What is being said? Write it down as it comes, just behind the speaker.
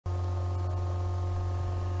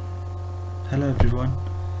Hello everyone,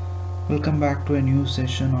 welcome back to a new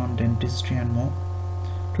session on dentistry and more.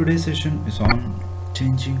 Today's session is on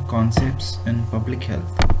changing concepts in public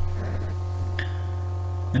health.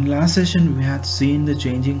 In last session we had seen the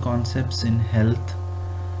changing concepts in health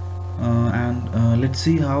and let's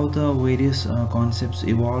see how the various concepts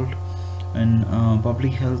evolved in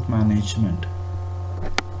public health management.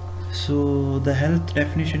 So the health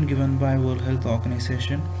definition given by World Health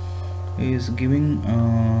Organization is giving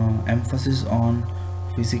emphasis on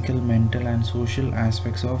physical, mental and social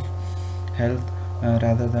aspects of health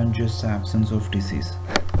rather than just the absence of disease.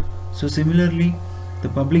 So similarly, the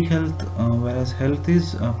public health, whereas health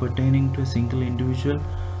is pertaining to a single individual,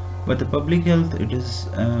 but the public health, it is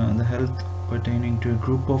the health pertaining to a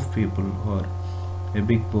group of people or a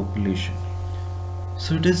big population.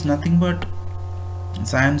 So it is nothing but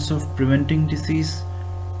science of preventing disease,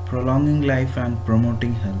 prolonging life and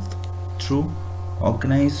promoting health through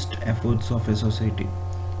organized efforts of a society.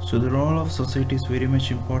 So the role of society is very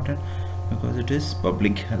much important because it is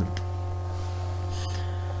public health.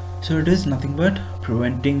 So it is nothing but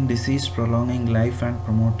preventing disease, prolonging life and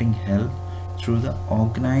promoting health through the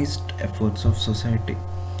organized efforts of society.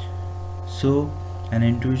 So an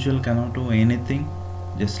individual cannot do anything,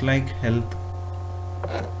 just like health.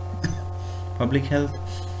 Public health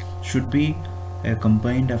should be a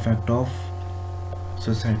combined effect of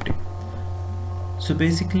society. So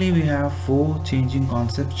basically we have four changing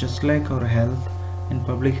concepts just like our health and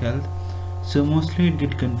public health. So mostly it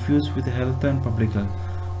get confused with health and public health,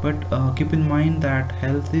 but keep in mind that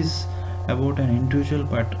health is about an individual,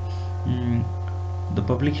 but the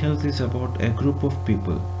public health is about a group of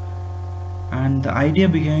people, and the idea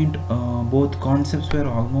behind both concepts were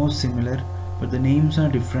almost similar, but the names are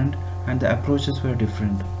different and the approaches were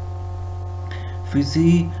different. If we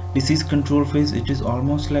see disease control phase, it is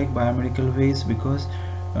almost like biomedical phase because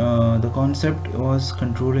the concept was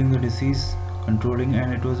controlling the disease, and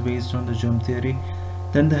it was based on the germ theory.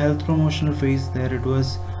 Then the health promotional phase, there it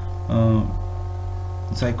was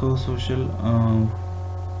psychosocial,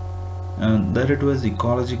 there it was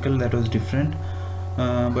ecological, that was different,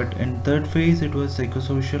 but in third phase it was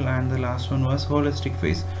psychosocial, and the last one was holistic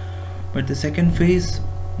phase. But the second phase,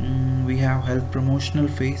 we have health promotional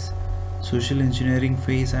phase, social engineering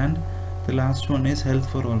phase, and the last one is health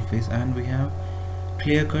for all phase, and we have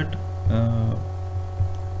clear-cut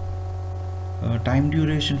time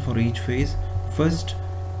duration for each phase. First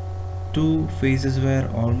two phases were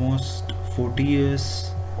almost 40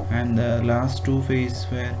 years and the last two phases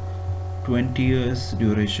were 20 years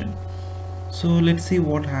duration. So let's see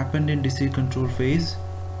what happened in disease control phase.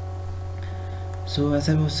 So as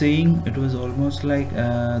I was saying, it was almost like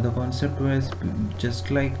the concept was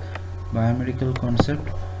just like biomedical concept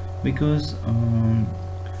because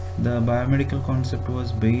the biomedical concept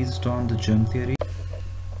was based on the germ theory,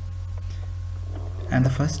 and the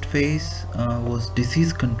first phase was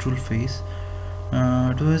disease control phase.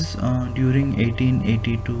 It was during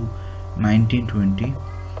 1880 to 1920.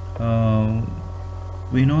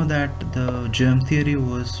 We know that the germ theory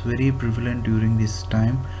was very prevalent during this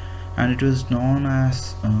time, and it was known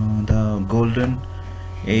as the golden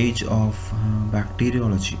age of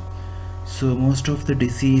bacteriology. So most of the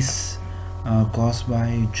disease caused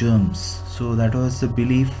by germs, so that was the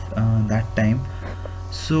belief that time.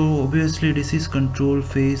 So obviously disease control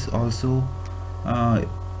phase also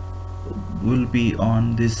will be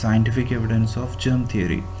on this scientific evidence of germ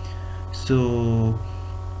theory. So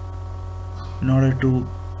in order to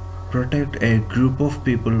protect a group of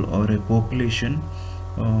people or a population,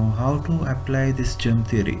 how to apply this germ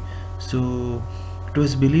theory. So it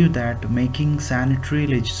was believed that making sanitary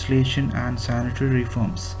legislation and sanitary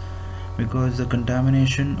reforms, because the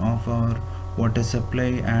contamination of our water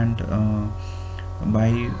supply and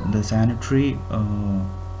by the sanitary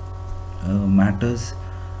matters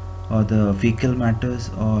or the fecal matters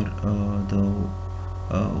or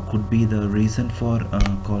could be the reason for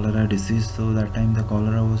cholera disease. So that time the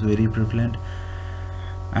cholera was very prevalent,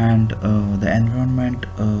 and the environment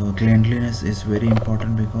cleanliness is very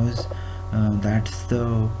important because that's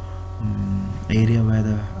the area where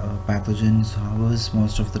the pathogens hovers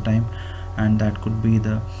most of the time, and that could be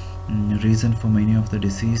the reason for many of the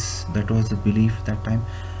disease. That was the belief that time.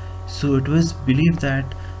 So it was believed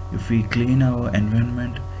that if we clean our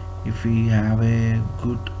environment, if we have a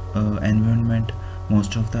good environment,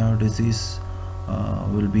 most of our disease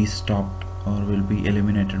will be stopped or will be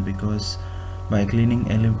eliminated, because by cleaning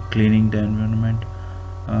the environment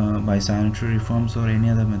by sanitary reforms or any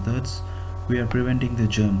other methods, we are preventing the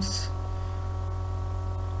germs,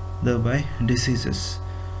 thereby diseases.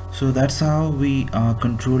 So that's how we are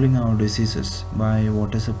controlling our diseases, by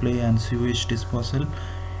water supply and sewage disposal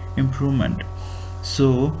improvement.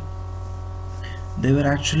 So they were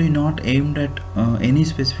actually not aimed at any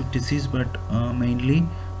specific disease, but mainly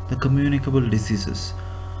the communicable diseases.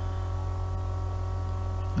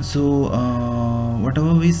 So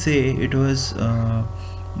whatever we say, it was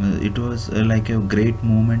like a great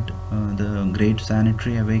moment, the great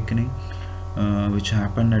sanitary awakening, which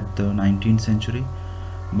happened at the 19th century.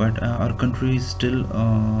 But our country is still,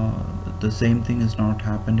 the same thing has not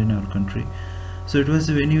happened in our country. So it was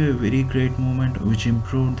anyway a very great moment which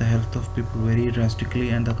improved the health of people very drastically,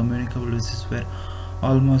 and the communicable diseases were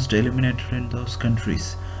almost eliminated in those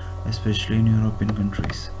countries, especially in European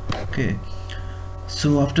countries. Okay.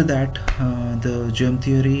 So after that, the germ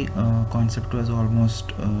theory concept was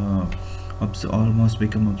almost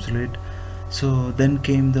become obsolete. So then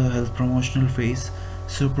came the health promotional phase.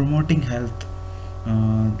 So promoting health,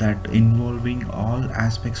 that involving all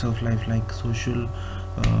aspects of life, like social,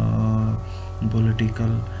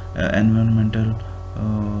 political, environmental,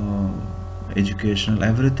 educational,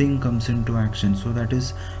 everything comes into action. So that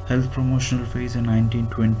is health promotional phase in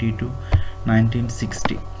 1920 to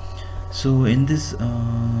 1960. So in this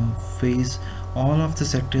phase, all of the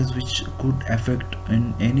sectors which could affect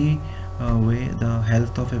in any way the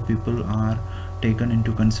health of a people are taken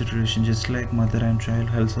into consideration, just like mother and child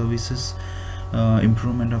health services,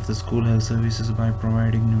 improvement of the school health services by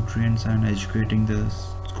providing nutrients and educating the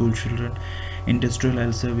school children, industrial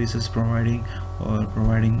health services providing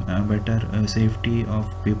better safety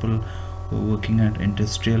of people working at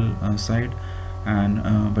industrial side,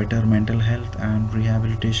 and better mental health and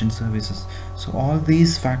rehabilitation services. So all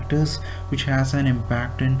these factors which has an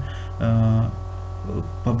impact in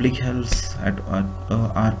public health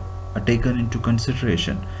are taken into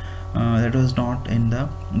consideration. That was not in the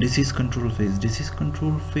disease control phase. Disease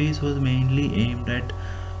control phase was mainly aimed at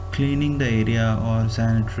cleaning the area or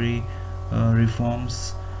sanitary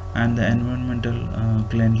reforms and the environmental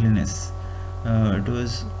cleanliness. It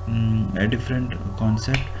was a different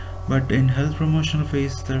concept, but in health promotional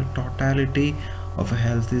phase the totality of a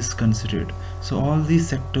health is considered. So all these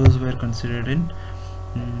sectors were considered in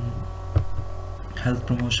health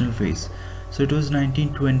promotional phase. So it was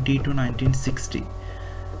 1920 to 1960.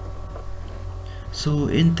 So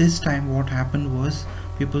in this time what happened was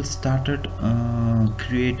people started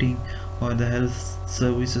creating, or the health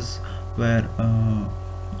services were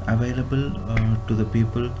available to the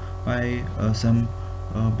people by some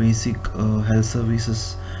basic health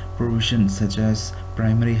services provisions, such as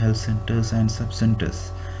primary health centers and sub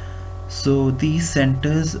centers. So these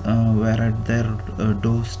centers were at their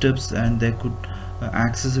doorsteps, and they could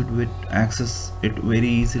access it very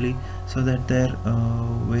easily, so that their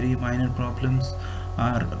very minor problems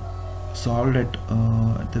are solved at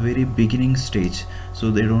the very beginning stage,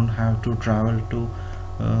 so they don't have to travel to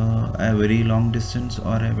a very long distance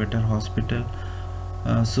or a better hospital.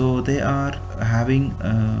 So they are having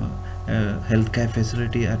a healthcare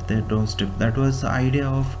facility at their doorstep. That was the idea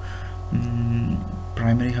of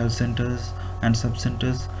primary health centers and sub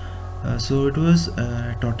centers. So it was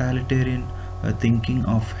a totalitarian thinking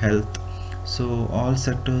of health. So all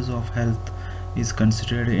sectors of health is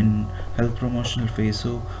considered in health promotional phase.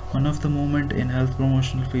 So one of the moment in health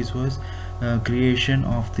promotional phase was creation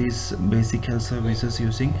of these basic health services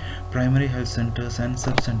using primary health centers and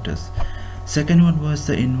sub centers. Second one was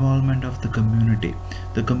the involvement of the community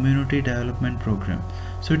development program.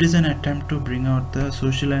 So it is an attempt to bring out the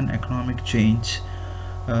social and economic change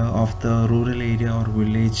of the rural area or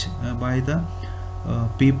village by the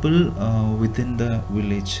people within the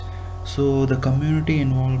village. So the community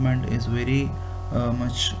involvement is very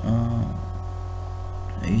much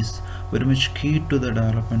key to the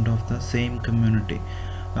development of the same community.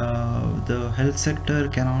 The health sector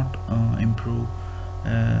cannot improve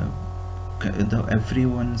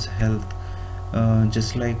everyone's health,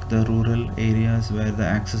 just like the rural areas where the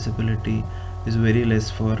accessibility is very less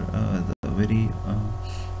for the very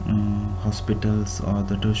hospitals or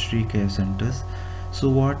the tertiary care centers. So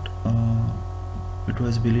what it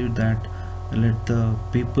was believed that let the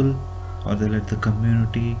people, or let the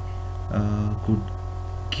community could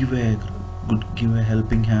give a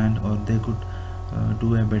helping hand, or they could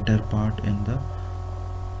do a better part in the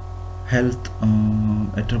health,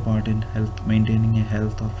 better part in health, maintaining a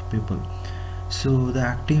health of people. So the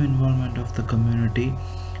active involvement of the community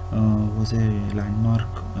was a landmark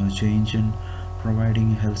change in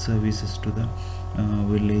providing health services to the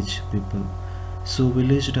village people. So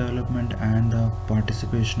village development and the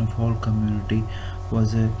participation of whole community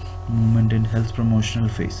was a movement in health promotional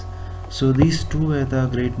phase. So these two were the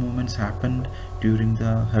great movements happened during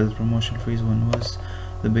the health promotion phase. One was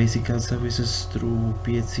the basic health services through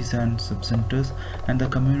PHCs and subcenters, and the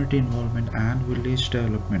community involvement and village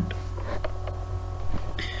development.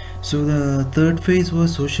 So the third phase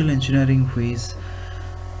was social engineering phase.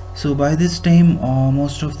 So by this time,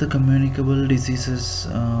 most of the communicable diseases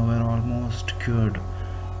were almost cured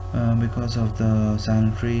because of the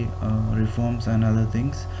sanitary reforms and other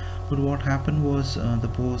things. But what happened was the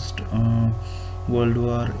post World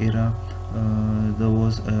War era, there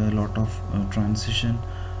was a lot of transition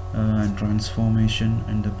and transformation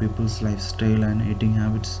in the people's lifestyle and eating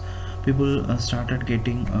habits. People started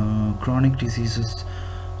getting chronic diseases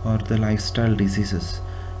or the lifestyle diseases.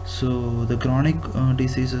 So the chronic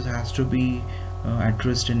diseases has to be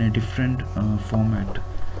addressed in a different format.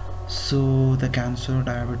 So the cancer,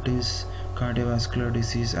 diabetes, cardiovascular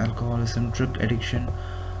disease, alcoholism, drug addiction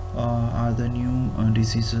are the new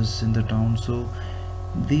diseases in the town. So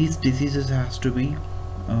these diseases has to be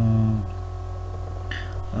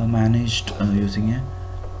managed using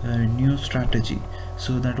a new strategy.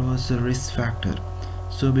 So that was the risk factor.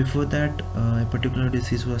 So before that, a particular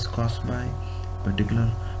disease was caused by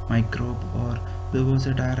particular microbe, or there was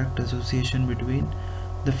a direct association between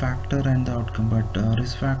the factor and the outcome. But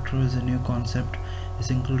risk factor is a new concept. A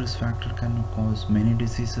single risk factor can cause many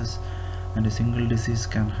diseases, and a single disease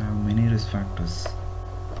can have many risk factors.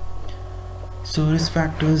 So risk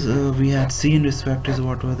factors, we had seen risk factors.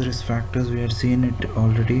 What were the risk factors? We had seen it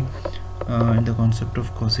already in the concept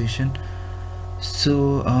of causation.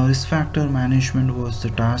 So risk factor management was the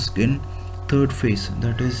task in third phase,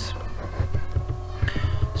 that is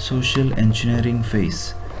social engineering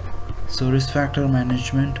phase. So risk factor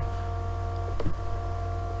management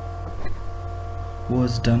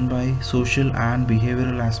was done by social and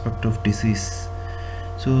behavioral aspect of disease.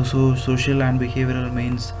 So social and behavioral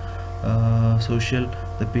means social,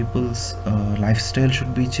 the people's lifestyle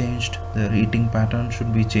should be changed, their eating pattern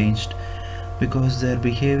should be changed, because their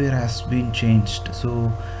behavior has been changed.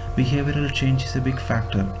 So behavioral change is a big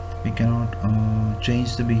factor. We cannot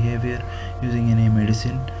change the behavior using any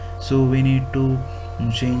medicine. So we need to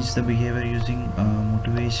change the behavior using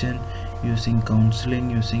motivation, using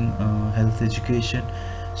counseling, using health education.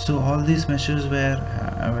 So all these measures were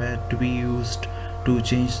to be used to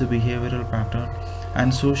change the behavioral pattern.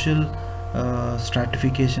 And social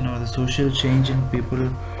stratification, or the social change in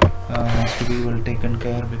people has to be well taken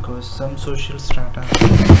care, because some social strata,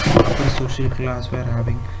 upper social class, were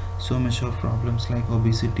having so much of problems like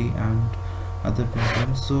obesity and other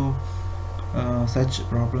problems. So such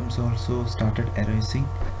problems also started arising.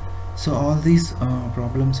 So all these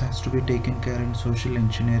problems has to be taken care in social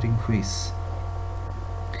engineering phase.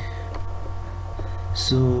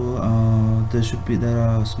 So there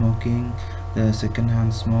are smoking, there are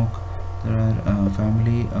second-hand smoke, there are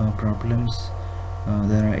family problems,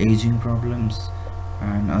 there are aging problems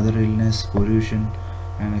and other illness, pollution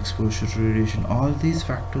and exposure to radiation. All these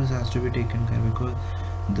factors has to be taken care, because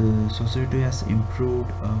the society has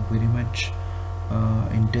improved very much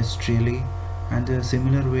industrially, and in a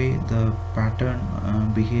similar way the pattern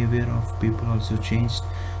behavior of people also changed.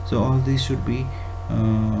 So all these should be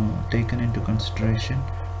taken into consideration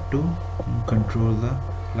to control the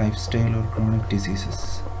lifestyle or chronic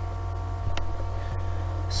diseases.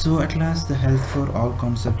 So at last, the health for all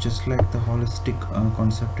concept, just like the holistic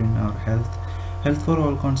concept in our health for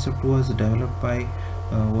all concept was developed by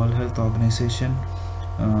World Health Organization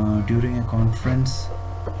during a conference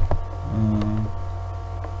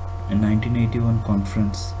in 1981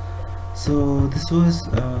 conference. So this was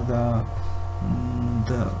the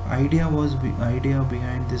idea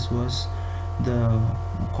behind this was the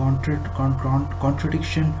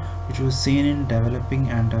contradiction which was seen in developing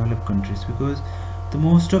and developed countries, because the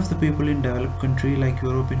most of the people in developed country like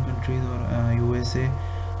European countries or USA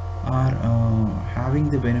are having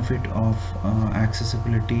the benefit of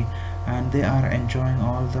accessibility, and they are enjoying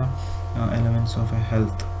all the elements of a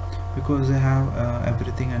health, because they have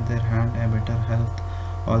everything at their hand, a better health,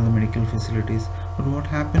 all the medical facilities. But what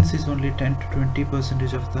happens is only 10 to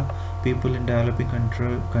 20% of the people in developing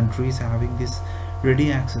countries having this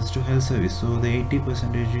ready access to health service. So the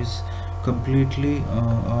 80% is completely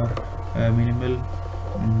or minimal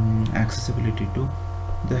accessibility to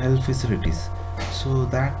the health facilities. So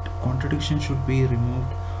that contradiction should be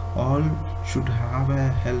removed. All should have a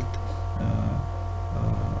health.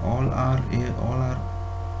 All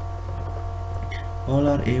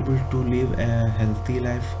are able to live a healthy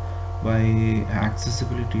life by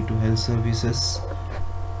accessibility to health services,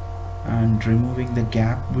 and removing the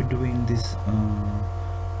gap between this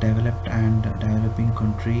developed and developing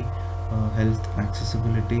country health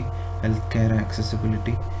accessibility, healthcare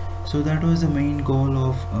accessibility. So that was the main goal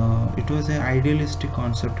of it was an idealistic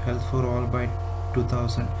concept, health for all by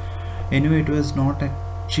 2000. Anyway, it was not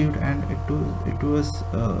achieved, and it was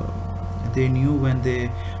they knew when they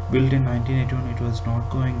built in 1981 it was not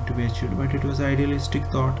going to be achieved, but it was idealistic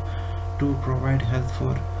thought to provide health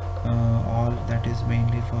for all, that is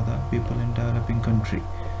mainly for the people in developing country.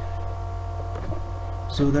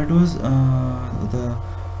 So that was the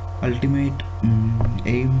ultimate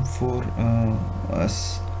aim for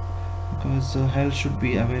us, because health should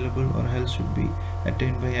be available, or health should be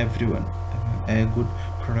attained by everyone, a good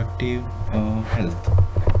productive health.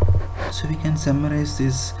 So we can summarize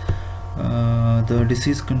this. The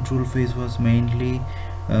disease control phase was mainly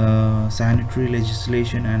sanitary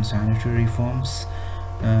legislation and sanitary reforms.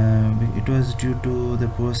 It was due to the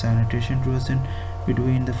poor sanitation. It was in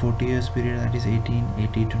between the 40 years period, that is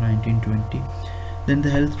 1880 to 1920. Then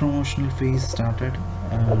the health promotional phase started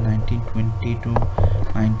 1920 to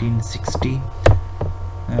 1960.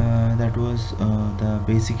 That was the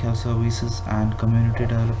basic health services and community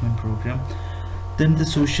development program. Then the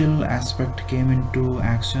social aspect came into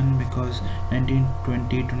action, because 1920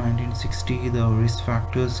 to 1960 the risk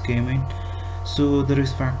factors came in. So the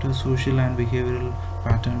risk factors, social and behavioral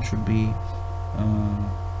patterns should be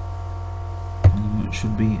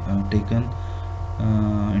taken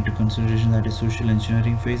into consideration, that is social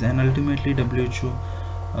engineering phase. And ultimately WHO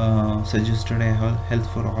suggested a health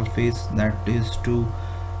for all phase, that is to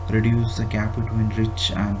reduce the gap between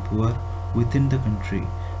rich and poor within the country,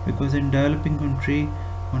 because in developing country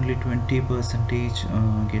only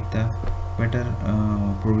 20% get the better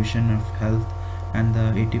provision of health, and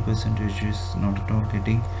the 80% is not at all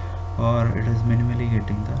getting, or it is minimally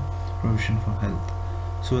getting the provision for health.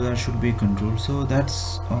 So that should be controlled. So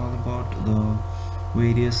that's all about the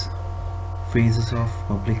various phases of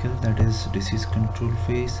public health, that is disease control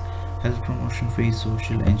phase, health promotion phase,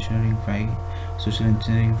 social engineering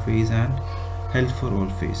phase, and health for all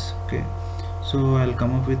phase. Okay, so I'll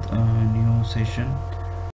come up with a new session